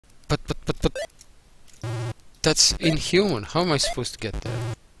That's inhuman. How am I supposed to get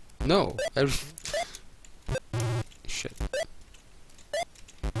there? No. Shit.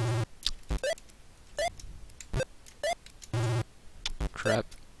 Crap.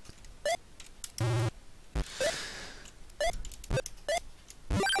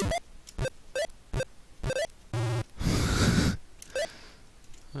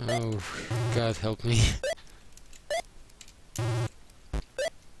 Oh, God help me.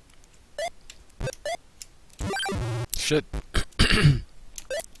 Shit.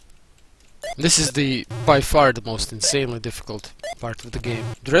 This is by far the most insanely difficult part of the game.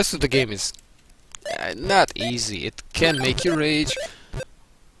 The rest of the game is not easy. It can make you rage.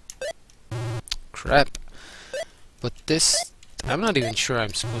 Crap. But this, I'm not even sure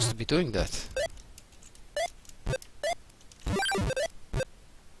I'm supposed to be doing that.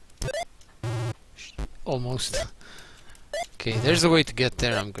 Almost. Okay, there's a way to get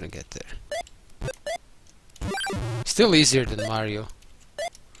there. I'm gonna get there. Still easier than Mario.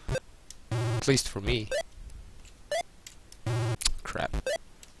 At least for me. Crap.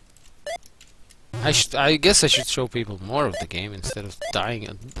 I guess I should show people more of the game instead of dying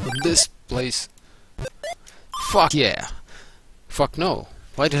on this place. Fuck yeah. Fuck no.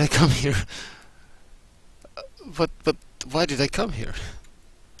 Why did I come here? But why did I come here?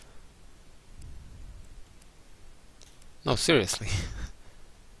 No, seriously.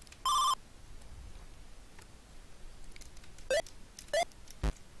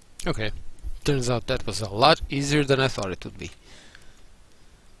 Okay. Turns out that was a lot easier than I thought it would be.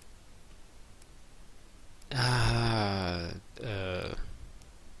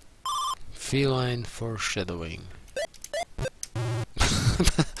 Feline foreshadowing.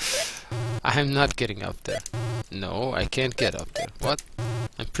 I'm not getting up there. No, I can't get up there. What?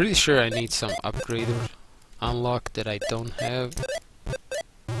 I'm pretty sure I need some upgrade or unlock that I don't have.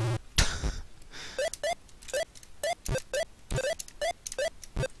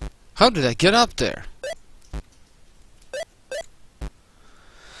 How did I get up there?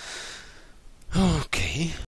 Okay.